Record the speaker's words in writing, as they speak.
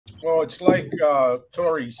Well, it's like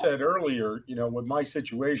Tori said earlier, with my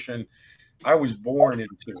situation, I was born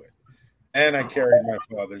into it and I carried my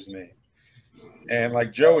father's name. And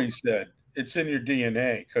like Joey said, it's in your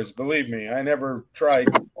DNA because believe me, I never tried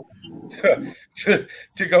to,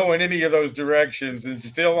 to go in any of those directions. And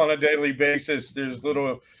still on a daily basis, there's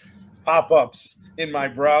little pop ups in my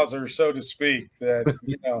browser, so to speak, that,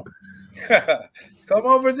 come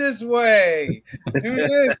over this way, do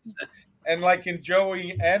this. And like in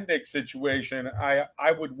Joey and Nick's situation,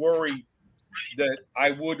 I would worry that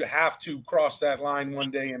I would have to cross that line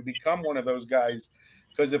one day and become one of those guys.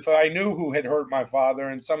 Because if I knew who had hurt my father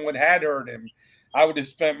and someone had hurt him, I would have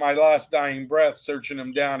spent my last dying breath searching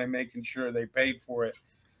them down and making sure they paid for it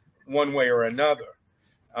one way or another.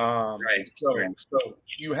 Right. So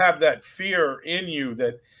you have that fear in you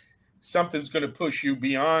that something's going to push you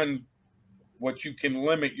beyond what you can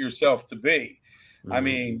limit yourself to be. Mm-hmm. I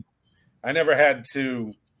mean, I never had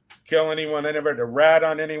to kill anyone. I never had to rat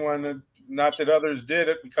on anyone. Not that others did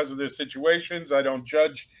it because of their situations. I don't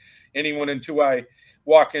judge anyone until I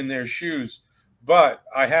walk in their shoes. But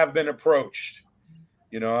I have been approached.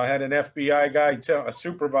 I had an FBI guy, a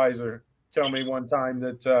supervisor, tell me one time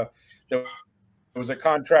that there was a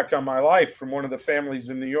contract on my life from one of the families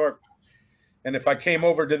in New York. And if I came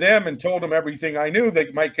over to them and told them everything I knew,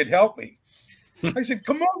 they could help me. I said,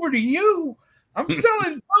 come over to you. I'm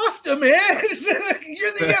selling pasta, man.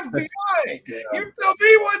 You're the FBI. Yeah. You tell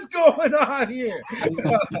me what's going on here.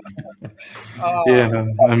 Yeah,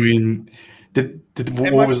 I mean,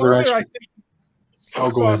 what was their actual?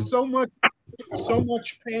 Saw so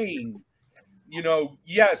much pain.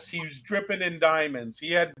 Yes, he was dripping in diamonds.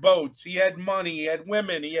 He had boats. He had money. He had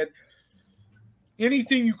women. He had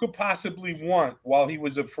anything you could possibly want while he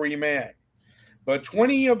was a free man. But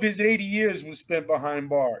 20 of his 80 years was spent behind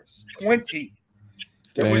bars. 20.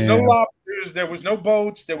 There was no lobsters, there was no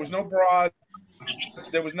boats, there was no broads,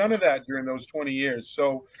 there was none of that during those 20 years.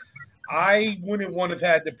 So I wouldn't want to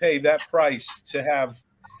have had to pay that price to have.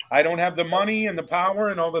 I don't have the money and the power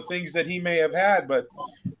and all the things that he may have had, but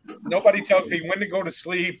nobody tells me when to go to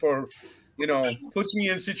sleep or, puts me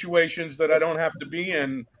in situations that I don't have to be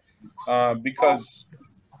in because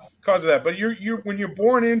of that. But when you're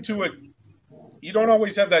born into it, you don't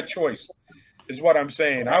always have that choice. Is what I'm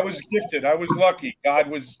saying. I was gifted. I was lucky. God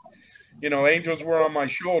was, angels were on my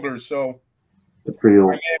shoulders, so I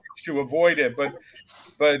managed to avoid it. But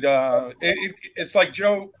it's like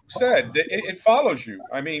Joe said. It follows you.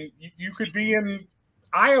 I mean, you could be in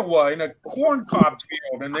Iowa in a corn cob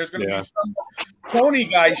field, and there's going to be some Tony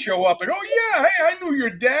guy show up, and hey, I knew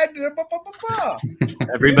your dad.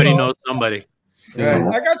 Everybody knows somebody. Yeah.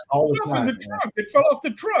 I got some stuff in the trunk. It fell off the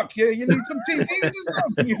truck. Yeah, you need some TVs or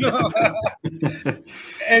something,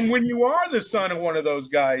 And when you are the son of one of those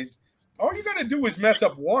guys, all you got to do is mess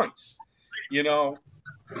up once.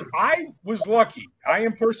 I was lucky. I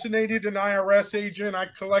impersonated an IRS agent. I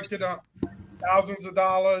collected thousands of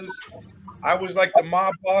dollars. I was like the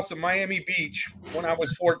mob boss of Miami Beach when I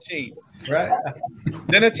was 14. Right.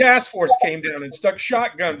 Then a task force came down and stuck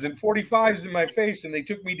shotguns and 45s in my face, and they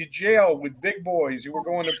took me to jail with big boys who were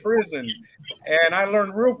going to prison. And I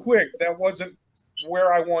learned real quick that wasn't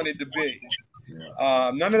where I wanted to be.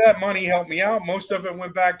 None of that money helped me out. Most of it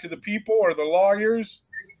went back to the people or the lawyers,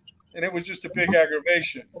 and it was just a big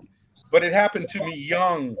aggravation. But it happened to me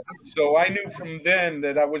young, so I knew from then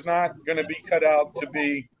that I was not going to be cut out to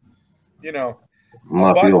be,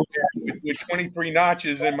 with 23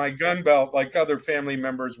 notches in my gun belt like other family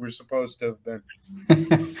members were supposed to have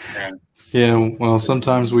been. Yeah, well,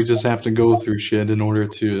 sometimes we just have to go through shit in order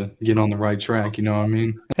to get on the right track, you know what I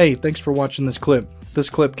mean? Hey, thanks for watching this clip. This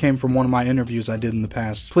clip came from one of my interviews I did in the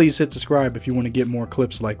past. Please hit subscribe if you want to get more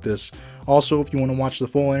clips like this. Also, if you want to watch the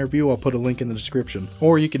full interview, I'll put a link in the description.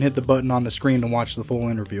 Or you can hit the button on the screen to watch the full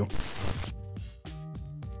interview.